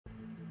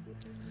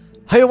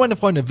Hallo meine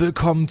Freunde,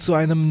 willkommen zu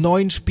einem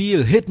neuen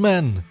Spiel,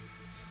 Hitman.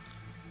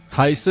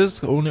 Heißt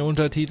es, ohne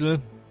Untertitel.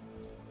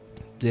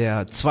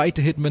 Der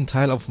zweite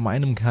Hitman-Teil auf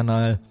meinem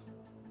Kanal.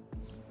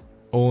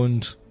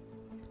 Und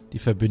die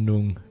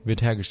Verbindung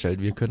wird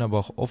hergestellt. Wir können aber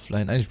auch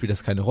offline, eigentlich spielt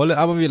das keine Rolle,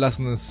 aber wir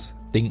lassen das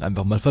Ding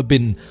einfach mal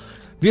verbinden.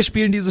 Wir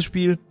spielen dieses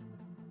Spiel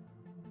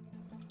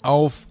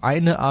auf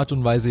eine Art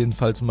und Weise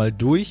jedenfalls mal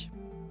durch.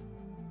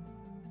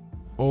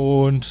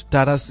 Und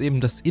da das eben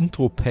das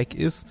Intro-Pack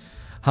ist,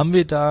 haben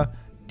wir da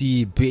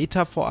die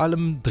Beta vor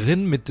allem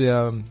drin mit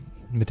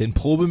den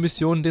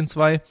Probemissionen, den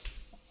 2.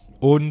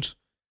 Und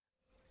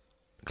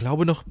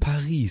glaube noch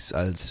Paris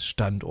als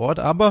Standort.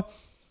 Aber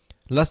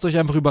lasst euch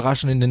einfach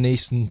überraschen in den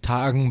nächsten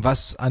Tagen,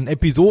 was an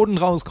Episoden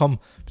rauskommen,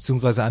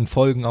 beziehungsweise an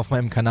Folgen auf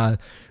meinem Kanal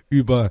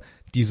über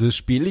dieses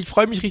Spiel. Ich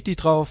freue mich richtig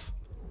drauf.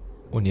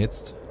 Und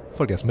jetzt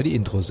folgt erstmal die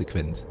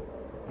Intro-Sequenz.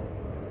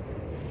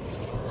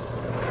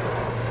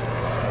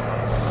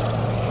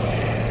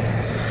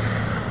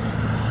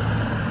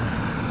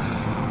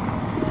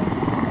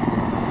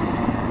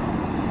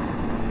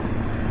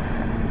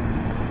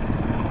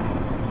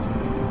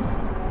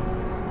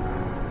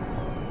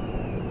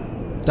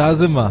 Da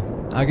sind wir.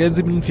 Agent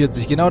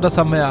 47. Genau das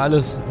haben wir ja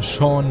alles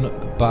schon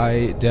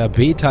bei der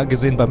Beta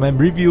gesehen, bei meinem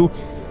Review.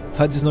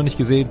 Falls ihr es noch nicht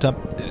gesehen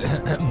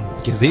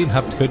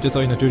habt, könnt ihr es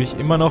euch natürlich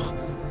immer noch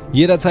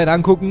jederzeit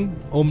angucken,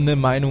 um eine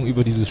Meinung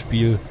über dieses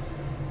Spiel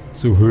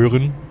zu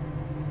hören.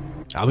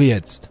 Aber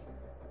jetzt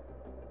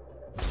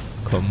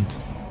kommt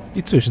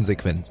die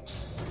Zwischensequenz.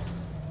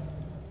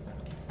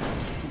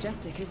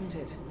 Majestic, isn't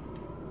it?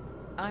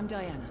 I'm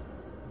Diana.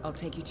 I'll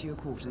take you to your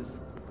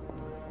quarters.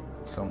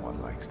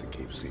 Someone likes to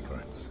keep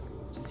secrets.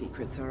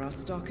 Secrets are our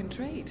stock and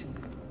trade.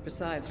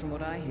 Besides, from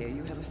what I hear,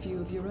 you have a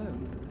few of your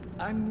own.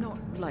 I'm not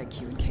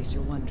like you, in case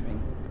you're wondering.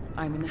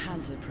 I'm in the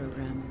Handler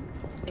program.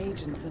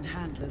 Agents and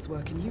handlers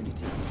work in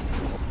unity.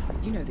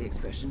 You know the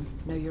expression,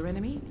 know your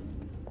enemy?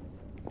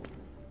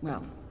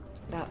 Well,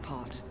 that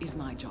part is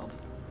my job.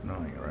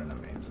 Knowing your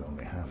enemy is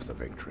only half the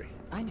victory.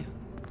 I know.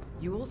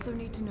 You also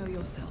need to know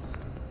yourself.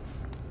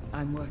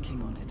 I'm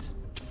working on it.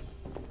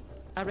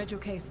 I read your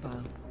case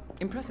file.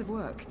 Impressive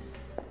work.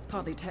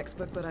 Partly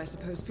textbook, but I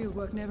suppose field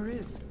work never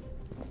is.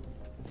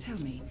 Tell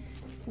me,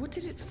 what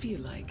did it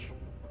feel like,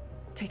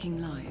 taking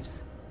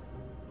lives?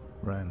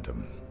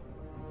 Random.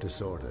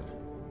 Disordered.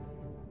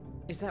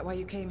 Is that why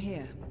you came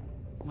here?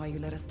 Why you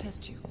let us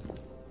test you?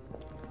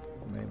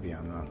 Maybe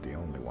I'm not the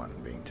only one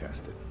being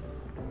tested.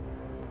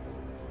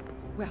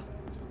 Well,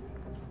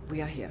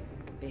 we are here.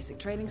 Basic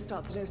training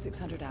starts at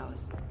 0600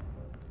 hours.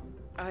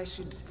 I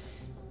should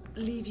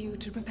leave you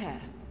to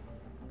prepare.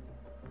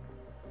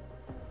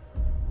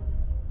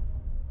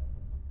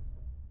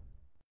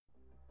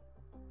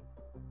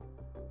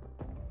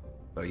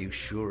 Are you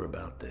sure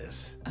about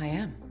this? I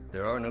am.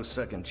 There are no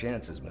second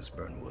chances, Miss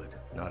Burnwood.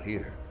 Not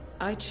here.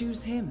 I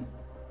choose him.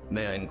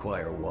 May I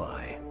inquire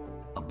why?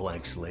 A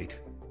blank slate?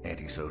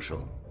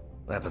 Antisocial?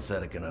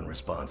 Apathetic and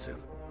unresponsive?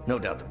 No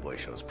doubt the boy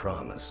shows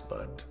promise,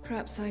 but...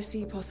 Perhaps I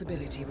see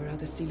possibility where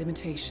others see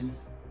limitation.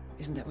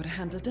 Isn't that what a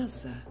handler does,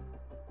 sir?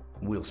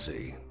 We'll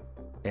see.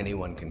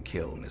 Anyone can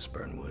kill Miss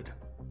Burnwood.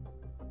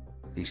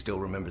 He still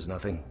remembers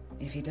nothing?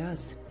 If he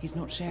does, he's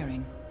not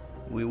sharing.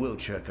 We will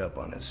check up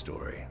on his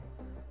story.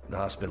 The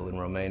hospital in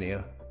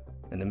Romania.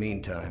 In the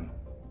meantime,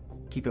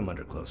 keep him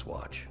under close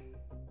watch.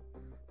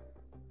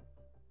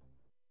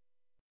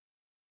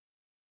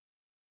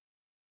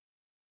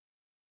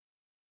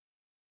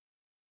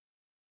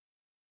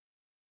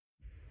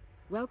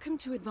 Welcome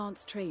to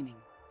advanced training.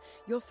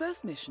 Your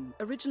first mission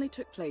originally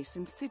took place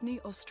in Sydney,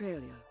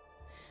 Australia.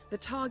 The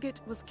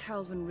target was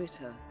Calvin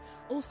Ritter,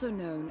 also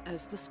known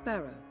as the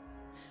Sparrow.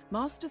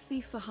 Master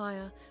thief for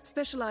hire,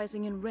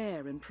 specializing in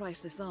rare and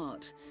priceless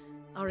art.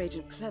 Our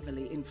agent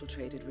cleverly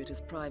infiltrated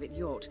Ritter's private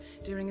yacht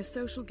during a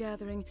social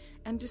gathering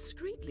and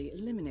discreetly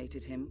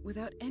eliminated him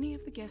without any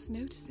of the guests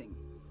noticing.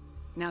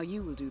 Now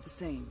you will do the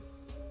same.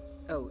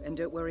 Oh, and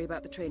don't worry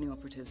about the training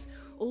operatives.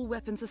 All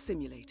weapons are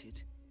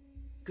simulated.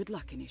 Good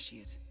luck,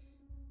 Initiate.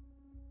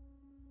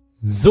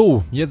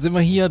 So, jetzt sind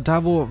wir hier,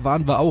 da wo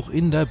waren wir auch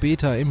in der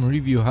Beta, im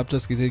Review, habt ihr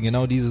das gesehen,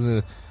 genau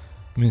diese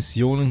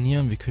Missionen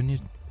hier. Wir können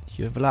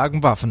hier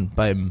lagen Waffen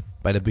bei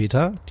der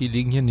Beta, die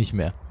liegen hier nicht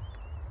mehr.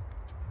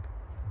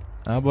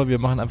 Aber wir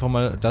machen einfach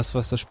mal das,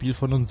 was das Spiel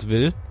von uns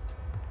will.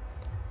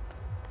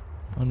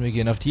 Und wir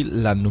gehen auf die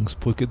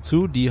Landungsbrücke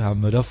zu, die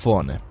haben wir da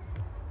vorne.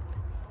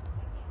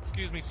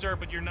 Excuse me, sir,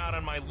 but you're not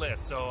on my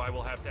list, so I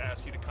will have to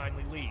ask you to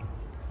kindly leave.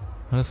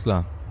 Alles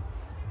klar.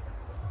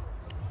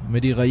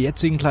 Mit ihrer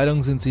jetzigen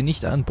Kleidung sind sie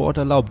nicht an Bord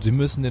erlaubt. Sie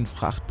müssen den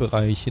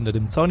Frachtbereich hinter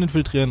dem Zaun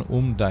infiltrieren,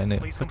 um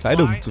deine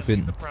Verkleidung zu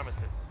finden.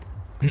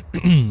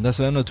 Das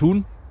werden wir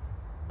tun.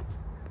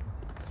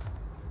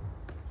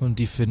 Und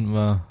die finden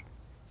wir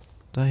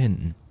da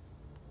hinten.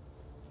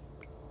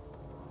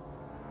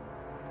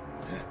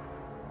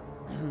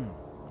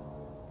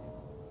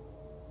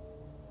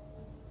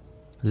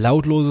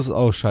 Lautloses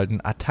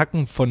Ausschalten.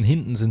 Attacken von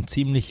hinten sind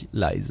ziemlich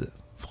leise.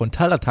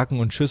 Frontalattacken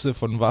und Schüsse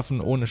von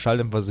Waffen ohne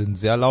Schalldämpfer sind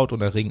sehr laut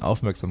und erregen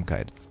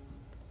Aufmerksamkeit.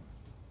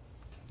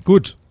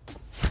 Gut.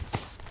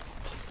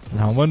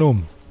 Dann hauen wir ihn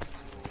um.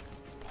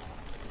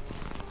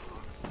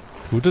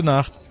 Gute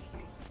Nacht.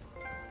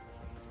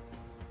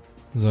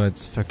 So,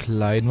 jetzt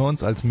verkleiden wir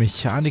uns als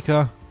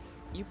Mechaniker.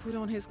 You put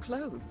on his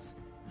clothes.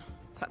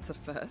 That's a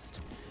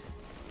first.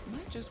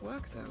 Might just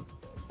work though.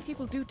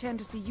 People do tend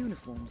to see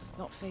uniforms,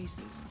 not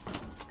faces.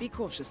 Be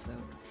cautious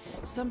though.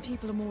 Some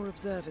people are more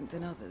observant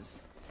than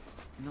others.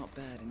 Not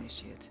bad,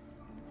 Initiate.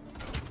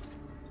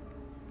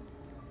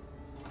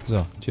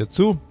 So, Tür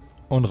zu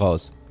und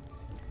raus.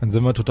 Dann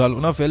sind wir total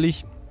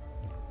unauffällig.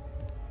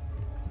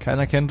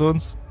 Keiner kennt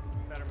uns.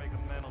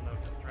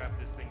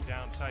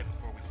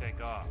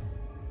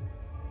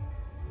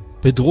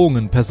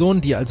 Bedrohungen.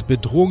 Personen, die als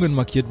Bedrohungen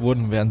markiert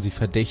wurden, werden Sie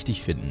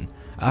verdächtig finden.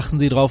 Achten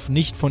Sie darauf,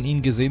 nicht von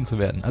ihnen gesehen zu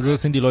werden. Also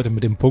das sind die Leute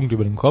mit dem Punkt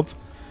über dem Kopf.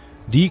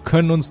 Die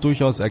können uns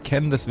durchaus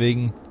erkennen,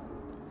 deswegen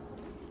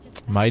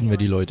meiden wir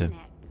die Leute.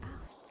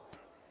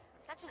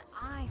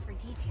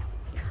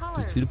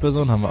 Die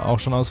Zielperson haben wir auch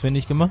schon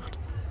auswendig gemacht.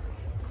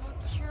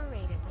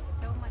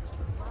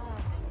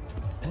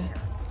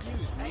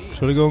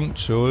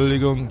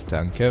 Entschuldigung,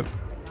 danke.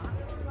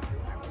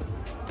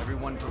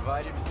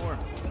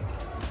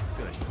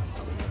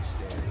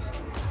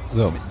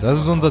 So, das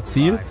ist unser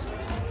Ziel.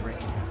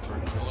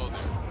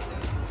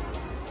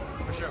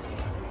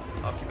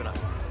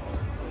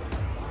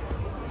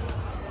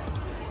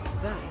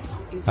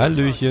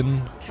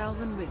 Hallöchen.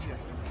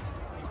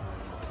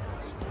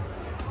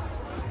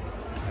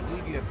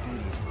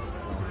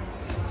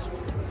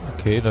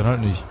 Okay, dann halt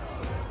nicht.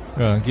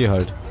 Ja, dann geh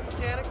halt.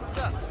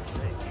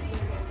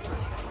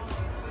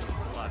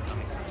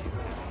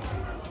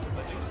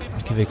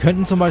 Okay, wir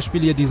könnten zum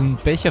Beispiel hier diesen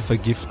Becher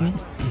vergiften.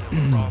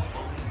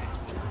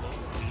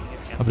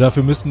 Aber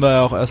dafür müssten wir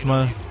ja auch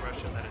erstmal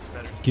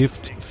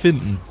Gift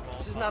finden.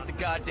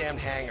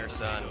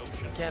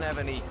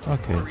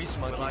 Okay,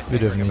 wir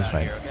dürfen nicht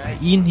rein.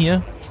 Ihn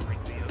hier,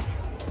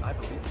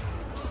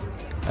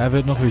 er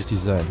wird noch wichtig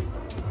sein.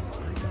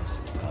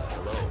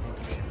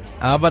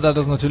 Aber da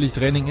das natürlich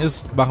Training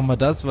ist, machen wir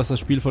das, was das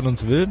Spiel von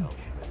uns will.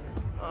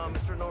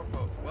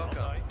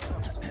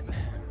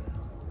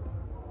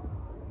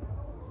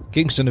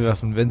 Gegenstände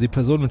werfen. Wenn Sie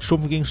Personen mit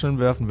stumpfen Gegenständen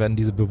werfen, werden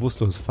diese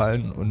bewusstlos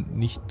fallen und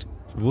nicht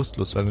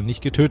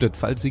getötet.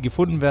 Falls sie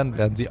gefunden werden,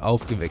 werden sie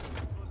aufgeweckt.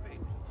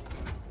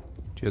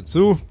 Tür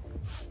zu.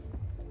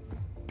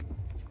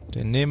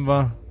 Den nehmen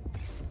wir.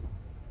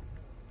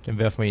 Den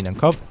werfen wir ihnen in den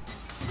Kopf.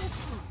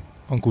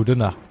 Und gute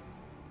Nacht.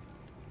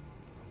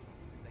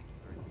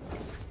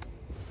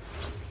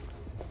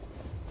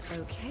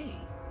 Okay.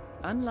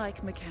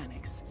 Unlike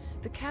mechanics,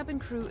 the cabin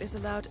crew is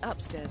allowed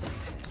upstairs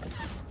access.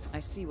 I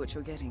see what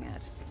you're getting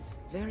at.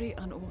 Very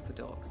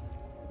unorthodox.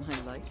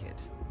 I like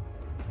it.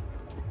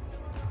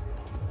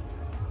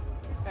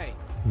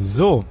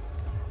 So.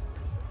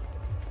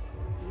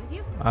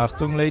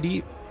 Achtung,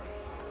 Lady.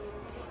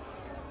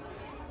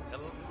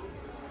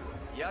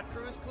 Yacht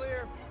crew is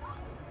clear.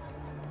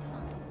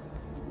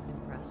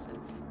 Impressive.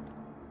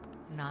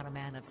 Not a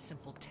man of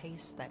simple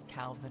taste, that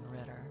Calvin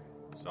Ritter.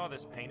 Saw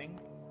this painting,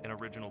 an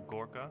original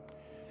Gorka.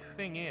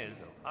 Thing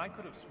is, I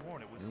could have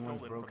sworn it was stolen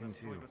from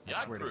the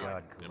Yacht crew.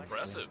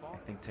 Impressive.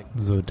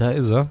 So, da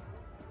ist er.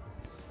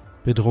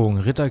 Bedrohung.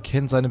 Ritter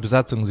kennt seine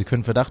Besatzung. Sie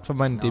können Verdacht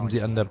vermeiden, indem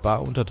sie an der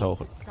Bar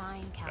untertauchen.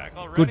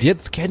 Gut,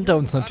 jetzt kennt er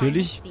uns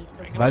natürlich,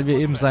 weil wir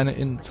eben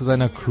zu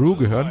seiner Crew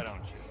gehören.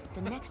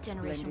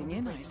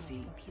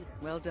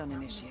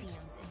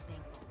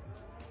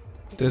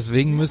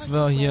 Deswegen müssen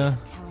wir hier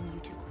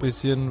ein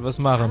bisschen was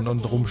machen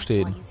und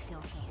rumstehen.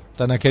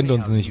 Dann erkennt er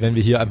uns nicht, wenn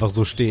wir hier einfach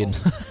so stehen.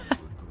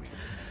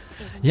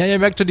 Ja, ihr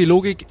merkt schon, die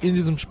Logik in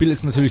diesem Spiel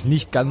ist natürlich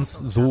nicht ganz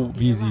so,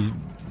 wie sie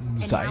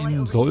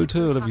sein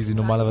sollte oder wie sie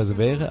normalerweise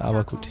wäre,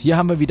 aber gut. Hier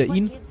haben wir wieder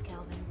ihn.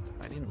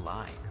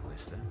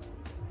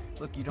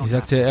 Ich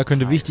sagte, er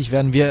könnte wichtig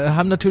werden. Wir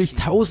haben natürlich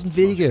 1000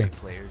 Wege,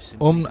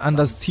 um an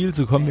das Ziel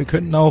zu kommen. Wir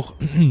könnten auch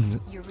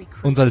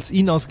uns als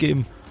ihn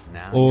ausgeben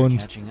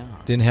und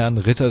den Herrn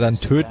Ritter dann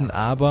töten,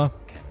 aber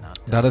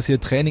da das hier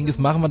Training ist,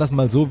 machen wir das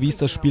mal so, wie es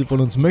das Spiel von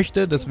uns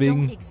möchte.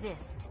 Deswegen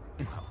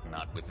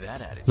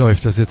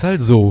läuft das jetzt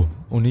halt so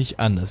und nicht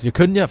anders. Wir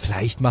können ja,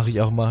 vielleicht mache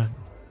ich auch mal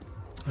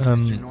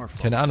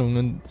keine Ahnung,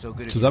 einen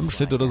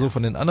Zusammenschnitt oder so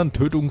von den anderen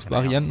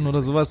Tötungsvarianten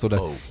oder sowas.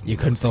 Oder ihr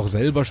könnt es auch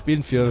selber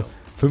spielen für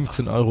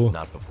 15 €.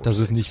 Das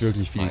ist nicht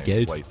wirklich viel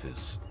Geld.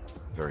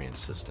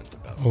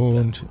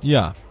 Und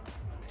ja.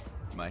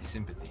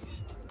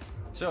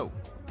 So,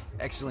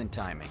 excellent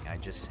timing.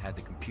 I just had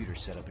the computer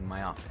set up in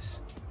my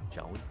office.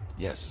 Shall we?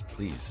 Yes,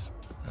 please.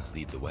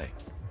 Lead the way.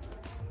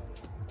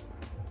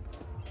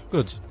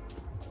 Gut.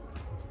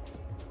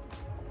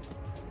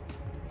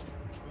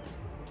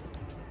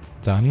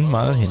 Dann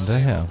mal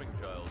hinterher.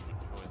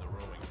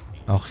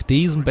 Auch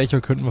diesen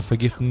Becher könnten wir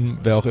vergiften,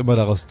 wer auch immer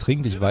daraus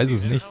trinkt, ich weiß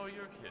es nicht.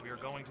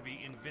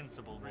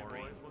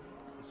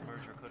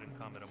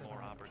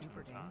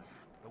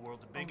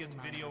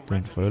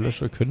 Den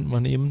Feuerlöscher könnten wir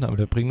nehmen, aber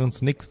der bringt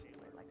uns nichts.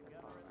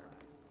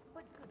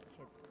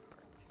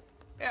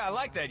 Yeah, I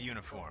like that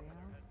uniform.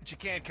 But you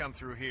can't come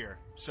through here.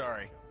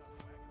 Sorry.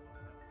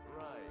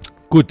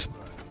 Gut,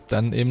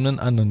 dann eben einen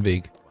anderen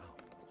Weg.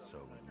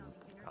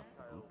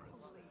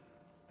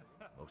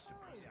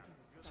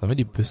 Sollen wir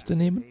die Büste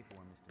nehmen?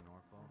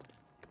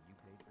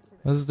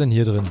 Was ist denn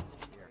hier drin?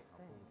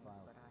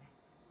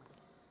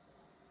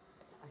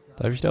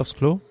 Darf ich da aufs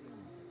Klo?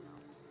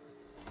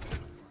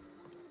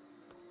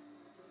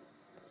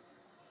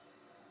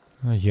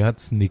 Ah, hier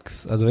hat's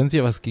nix. Also wenn es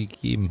hier was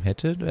gegeben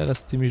hätte, wäre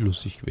das ziemlich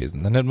lustig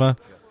gewesen. Dann hätten wir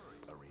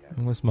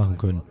irgendwas machen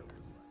können.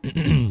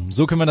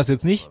 So können wir das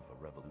jetzt nicht.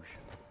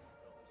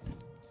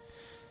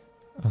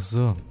 Ach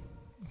so.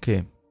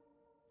 Okay.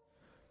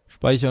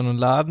 Speichern und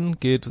laden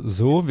geht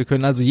so. Wir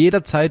können also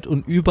jederzeit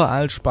und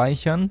überall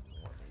speichern,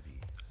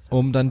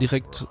 um dann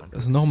direkt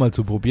es nochmal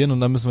zu probieren.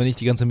 Und dann müssen wir nicht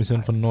die ganze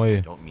Mission von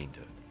neu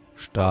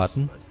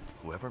starten.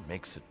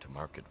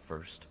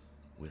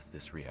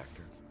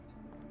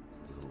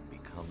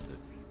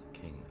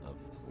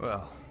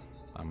 Well,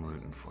 I'm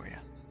rooting for you.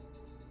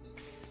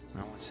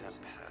 Now what's that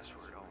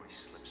password? Always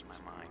slips my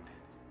mind.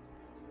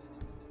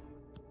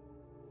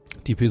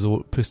 Die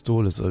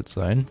Pistole soll es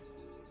sein.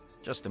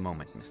 Just a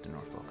moment, Mr.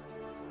 Norfolk.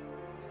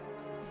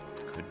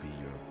 Could be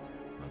your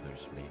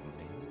mother's maiden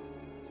name.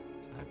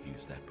 I've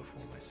used that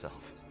before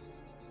myself.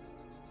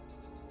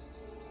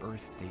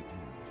 Birth date in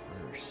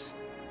reverse.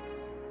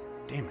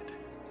 Damn it.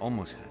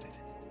 Almost had it.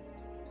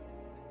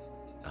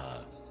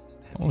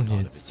 Und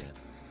jetzt.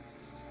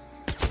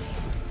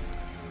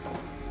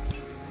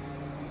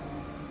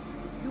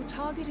 Your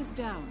target is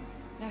down.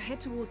 Now head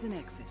towards an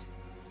exit.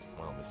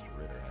 Well, Mr.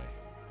 Ritter,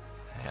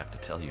 I have to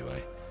tell you,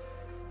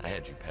 I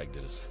had you pegged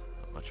as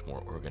a much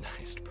more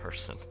organized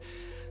person.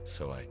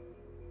 So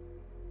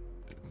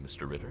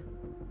Mr. Ritter?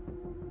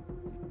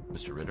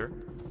 Mr. Ritter?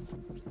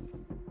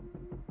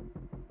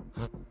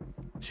 Huh?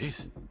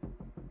 Jeez.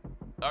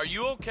 Are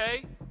you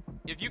okay?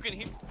 If you can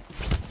hear...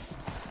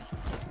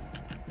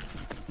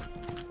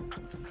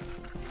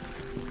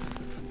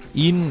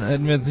 Ihn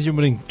hätten wir jetzt nicht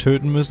unbedingt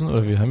töten müssen,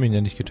 oder wir haben ihn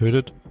ja nicht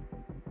getötet.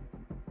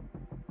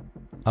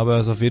 Aber er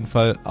ist auf jeden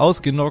Fall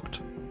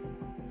ausgenockt.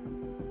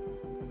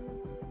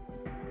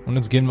 Und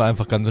jetzt gehen wir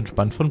einfach ganz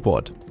entspannt von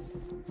Bord.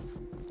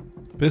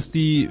 Bis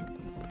die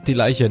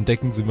Leiche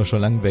entdecken, sind wir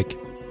schon lang weg.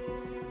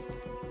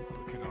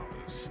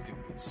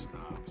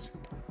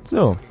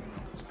 So.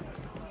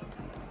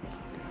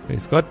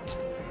 Grüß Gott.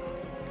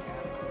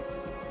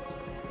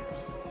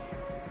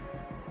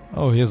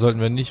 Oh, hier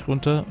sollten wir nicht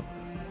runter,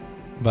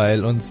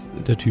 weil uns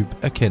der Typ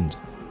erkennt.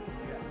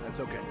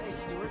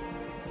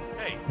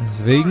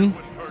 Deswegen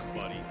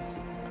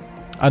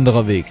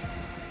anderer Weg.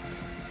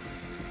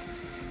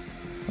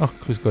 Ach,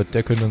 grüß Gott,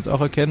 der könnte uns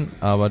auch erkennen,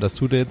 aber das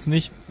tut er jetzt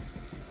nicht.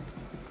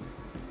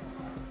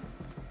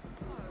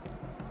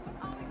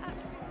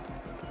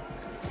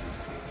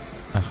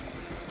 Ach.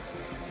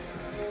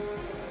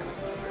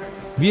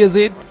 Wie ihr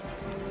seht,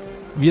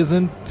 wir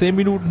sind 10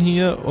 Minuten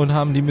hier und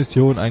haben die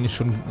Mission eigentlich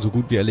schon so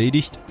gut wie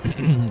erledigt.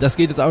 Das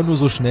geht jetzt auch nur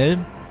so schnell,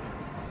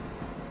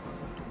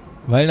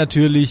 weil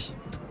natürlich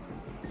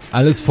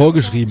alles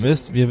vorgeschrieben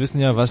ist. Wir wissen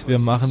ja, was wir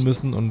machen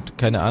müssen und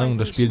keine Ahnung,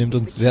 das Spiel nimmt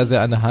uns sehr,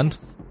 sehr an der Hand.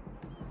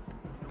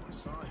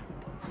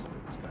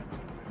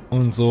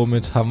 Und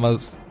somit haben wir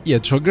es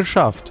jetzt schon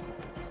geschafft.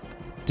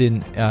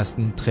 Den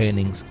ersten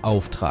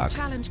Trainingsauftrag.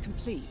 Challenge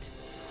complete.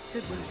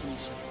 Good work,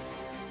 Initiate.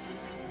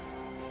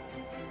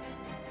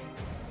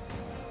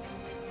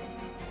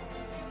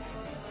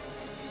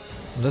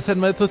 Und das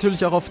hätten wir jetzt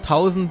natürlich auch auf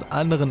 1000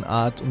 anderen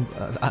Art und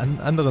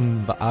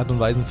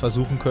Weisen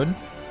versuchen können.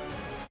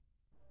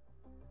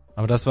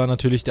 Aber das war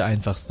natürlich der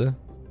einfachste.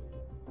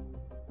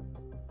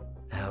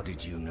 How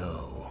did you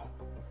know?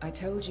 I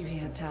told you he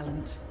had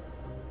talent.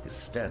 His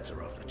stats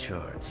are off the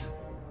charts.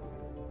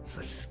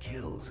 Such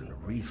skills and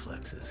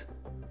reflexes.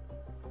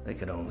 They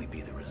could only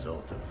be the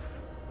result of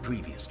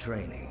previous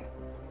training.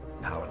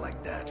 Power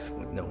like that,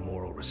 with no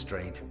moral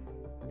restraint.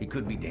 He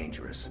could be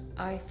dangerous.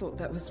 I thought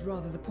that was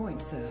rather the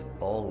point, sir.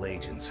 All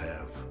agents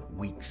have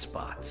weak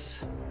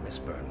spots, Miss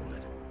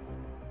Burnwood.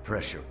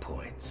 Pressure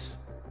points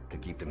to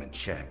keep them in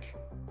check.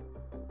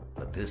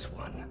 But this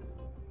one...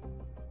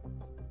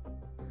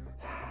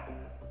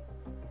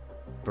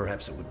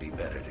 Perhaps it would be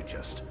better to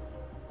just...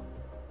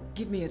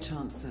 Give me a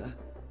chance, sir.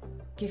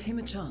 Give him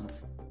a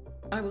chance.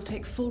 I will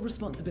take full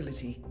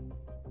responsibility.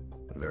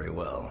 Very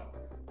well.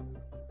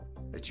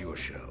 It's your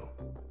show.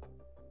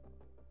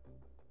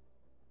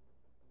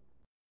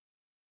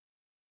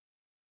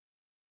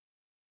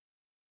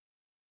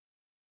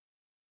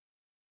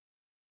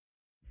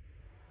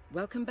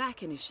 Welcome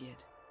back,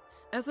 Initiate.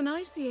 As an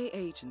ICA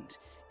agent,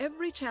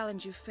 every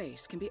challenge you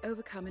face can be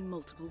overcome in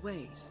multiple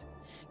ways.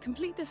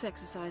 Complete this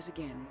exercise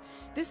again,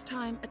 this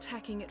time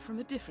attacking it from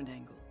a different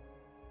angle.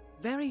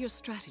 Vary your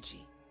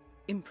strategy.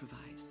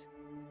 Improvise.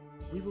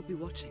 We will be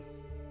watching.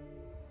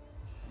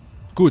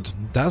 Gut,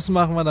 das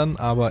machen wir dann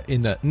aber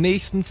in der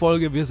nächsten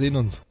Folge. Wir sehen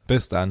uns.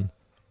 Bis dann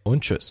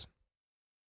und tschüss.